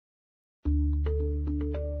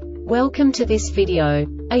Welcome to this video.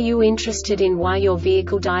 Are you interested in why your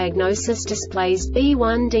vehicle diagnosis displays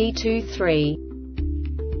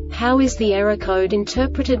B1D23? How is the error code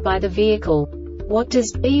interpreted by the vehicle? What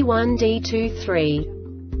does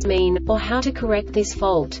B1D23 mean, or how to correct this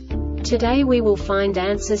fault? Today we will find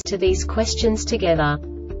answers to these questions together.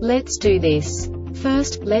 Let's do this.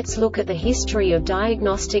 First, let's look at the history of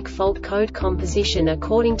diagnostic fault code composition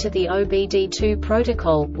according to the OBD2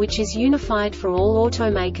 protocol, which is unified for all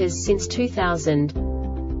automakers since 2000.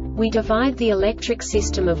 We divide the electric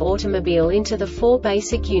system of automobile into the four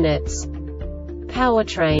basic units: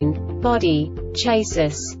 powertrain, body,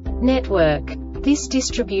 chassis, network. This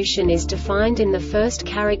distribution is defined in the first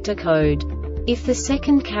character code. If the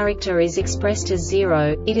second character is expressed as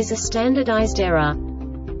 0, it is a standardized error.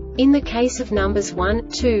 In the case of numbers 1,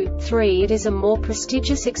 2, 3, it is a more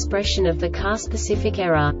prestigious expression of the car-specific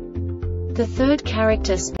error. The third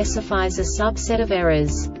character specifies a subset of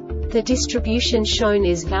errors. The distribution shown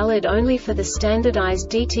is valid only for the standardized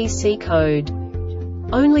DTC code.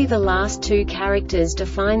 Only the last two characters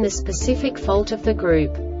define the specific fault of the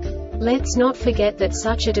group. Let's not forget that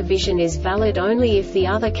such a division is valid only if the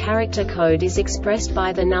other character code is expressed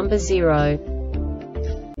by the number 0.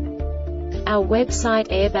 Our website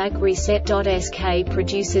airbagreset.sk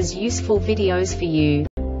produces useful videos for you.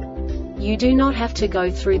 You do not have to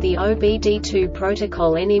go through the OBD2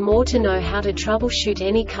 protocol anymore to know how to troubleshoot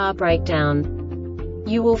any car breakdown.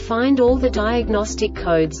 You will find all the diagnostic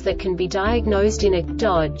codes that can be diagnosed in a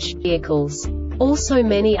Dodge vehicles. Also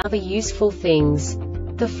many other useful things.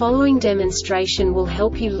 The following demonstration will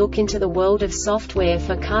help you look into the world of software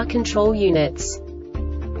for car control units.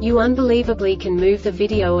 You unbelievably can move the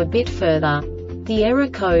video a bit further. The error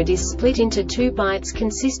code is split into 2 bytes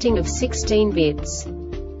consisting of 16 bits.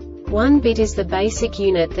 1 bit is the basic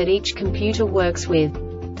unit that each computer works with.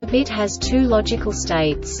 The bit has 2 logical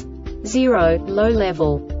states: 0, low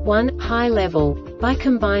level, 1, high level. By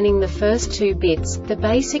combining the first 2 bits, the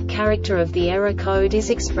basic character of the error code is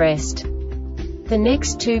expressed. The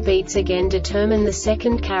next 2 beats again determine the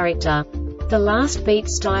second character. The last beat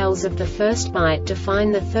styles of the first byte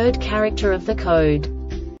define the third character of the code.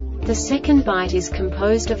 The second byte is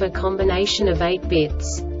composed of a combination of 8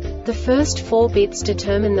 bits. The first 4 bits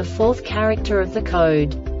determine the fourth character of the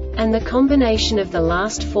code. And the combination of the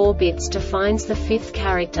last 4 bits defines the fifth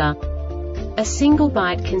character. A single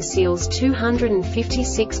byte conceals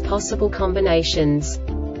 256 possible combinations.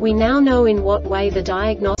 We now know in what way the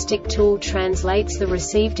diagnostic tool translates the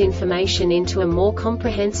received information into a more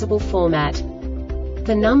comprehensible format.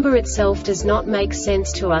 The number itself does not make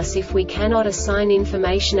sense to us if we cannot assign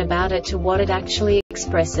information about it to what it actually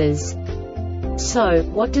expresses. So,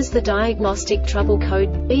 what does the Diagnostic Trouble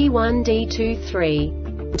Code B1D23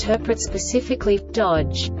 interpret specifically for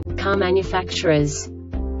Dodge car manufacturers?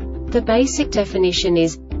 The basic definition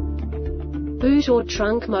is boot or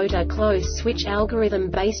trunk motor close switch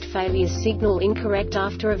algorithm-based failure signal incorrect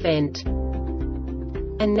after event.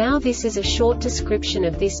 And now this is a short description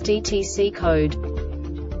of this DTC code.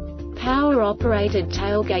 Power Operated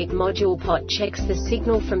Tailgate Module POT checks the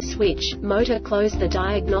signal from switch, motor close. The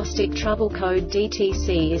Diagnostic Trouble Code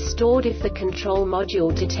DTC is stored if the control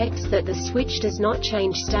module detects that the switch does not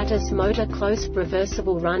change status. Motor close.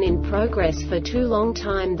 Reversible run in progress for too long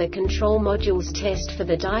time. The control module's test for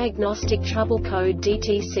the Diagnostic Trouble Code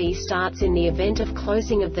DTC starts in the event of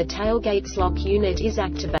closing of the tailgate's lock unit is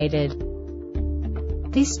activated.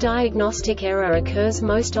 This diagnostic error occurs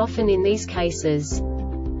most often in these cases: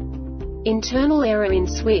 internal error in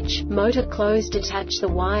switch, motor close. Detach the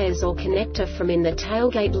wires or connector from in the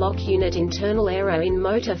tailgate lock unit. Internal error in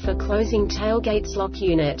motor for closing tailgate's lock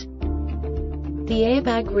unit. The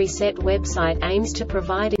Airbag Reset website aims to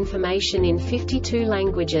provide information in 52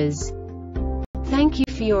 languages. Thank you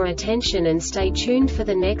for your attention and stay tuned for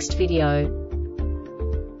the next video.